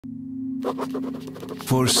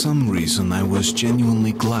For some reason, I was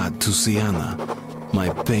genuinely glad to see Anna, my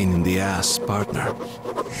pain-in-the-ass partner.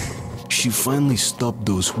 She finally stopped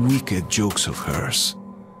those wicked jokes of hers.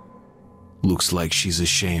 Looks like she's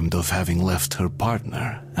ashamed of having left her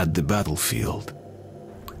partner at the battlefield.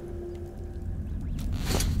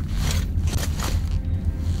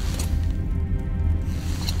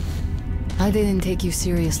 I didn't take you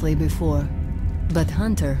seriously before, but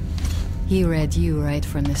Hunter, he read you right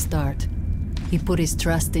from the start. He put his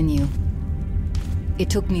trust in you. It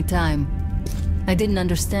took me time. I didn't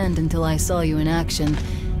understand until I saw you in action,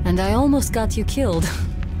 and I almost got you killed.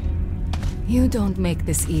 You don't make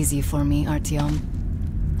this easy for me, Artyom.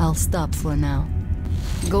 I'll stop for now.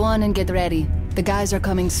 Go on and get ready. The guys are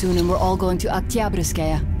coming soon and we're all going to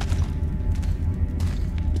Oktyabrskaya.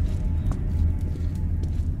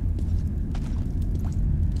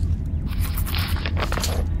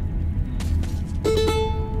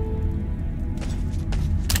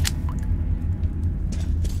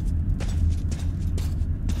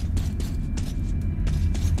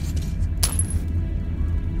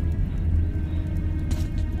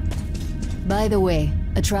 By the way,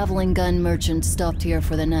 a traveling gun merchant stopped here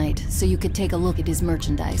for the night, so you could take a look at his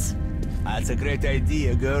merchandise. That's a great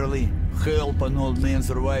idea, girlie. Help an old man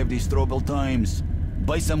survive these troubled times.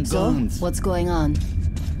 Buy some guns. So, what's going on?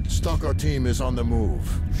 Stalker team is on the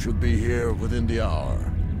move. Should be here within the hour.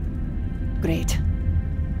 Great.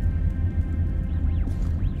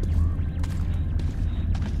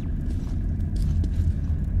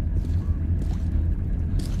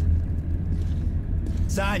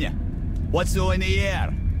 Sanya, what's so in the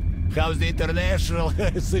air? How's the international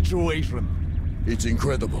situation? It's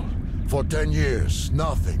incredible. For 10 years,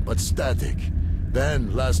 nothing but static.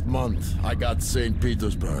 Then, last month, I got St.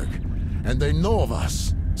 Petersburg. And they know of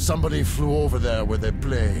us. Somebody flew over there with a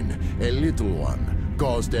plane. A little one.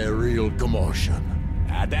 Caused a real commotion.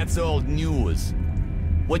 Ah, that's old news.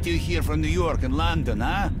 What do you hear from New York and London,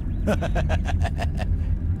 huh?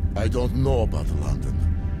 I don't know about London.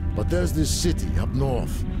 But there's this city up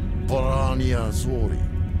north. Porania Zori.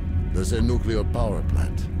 There's a nuclear power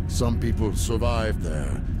plant. Some people survived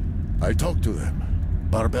there. I talked to them.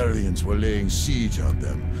 Barbarians were laying siege on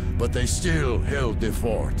them, but they still held the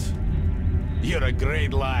fort. You're a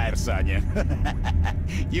great liar, Sanya.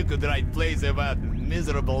 You could write plays about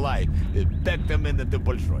miserable life. Back them into the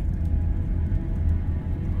Bolshoi.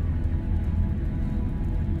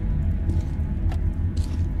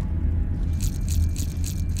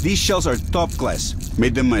 These shells are top class.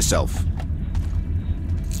 Made them myself.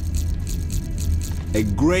 A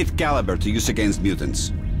great caliber to use against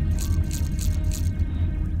mutants.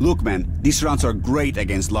 Look, man, these rounds are great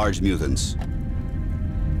against large mutants.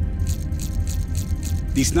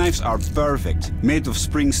 These knives are perfect, made of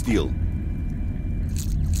spring steel.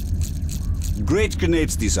 Great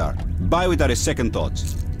grenades these are. Buy without a second thought.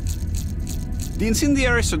 The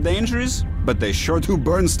incendiaries are dangerous, but they sure do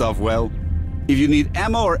burn stuff well. If you need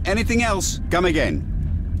ammo or anything else, come again.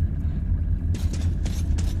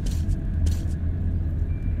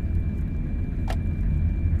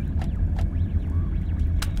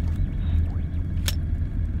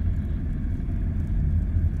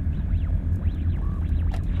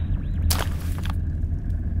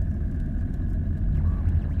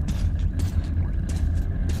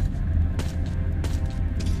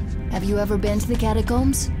 Have you ever been to the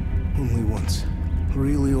catacombs? Only once.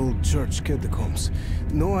 Really old church catacombs.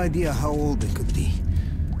 No idea how old they could be.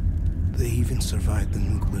 They even survived the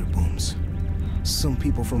nuclear bombs. Some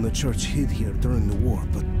people from the church hid here during the war,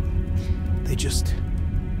 but they just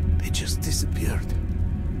disappeared.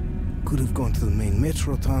 Could have gone to the main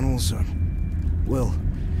metro tunnels or... well,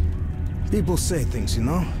 people say things, you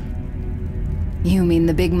know? You mean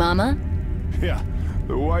the Big Mama? Yeah,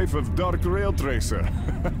 the wife of Dark Rail Tracer.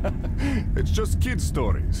 It's just kid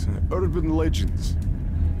stories, urban legends.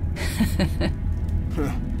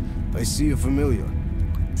 I see you're familiar.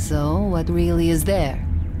 So, what really is there?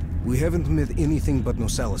 We haven't met anything but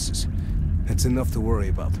nosalises. That's enough to worry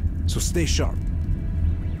about. So stay sharp.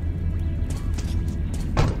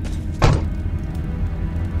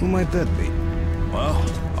 Who might that be? Well,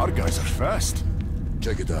 our guys are fast.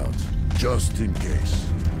 Check it out. Just in case.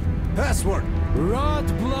 Password!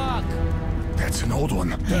 Roadblock! That's an old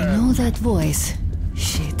one. I know that voice.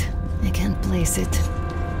 Shit, I can't place it.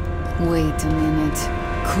 Wait a minute.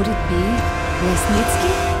 Could it be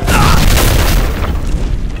Lesnitsky?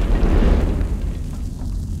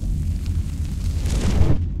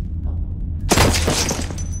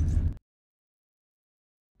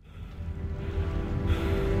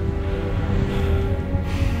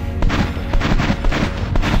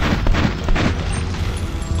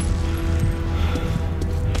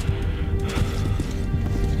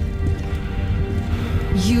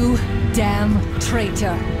 damn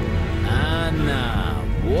traitor! Anna,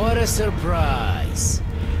 what a surprise!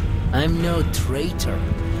 I'm no traitor.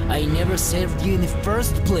 I never served you in the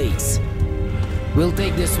first place. We'll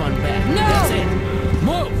take this one back. No! That's it.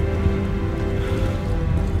 Move!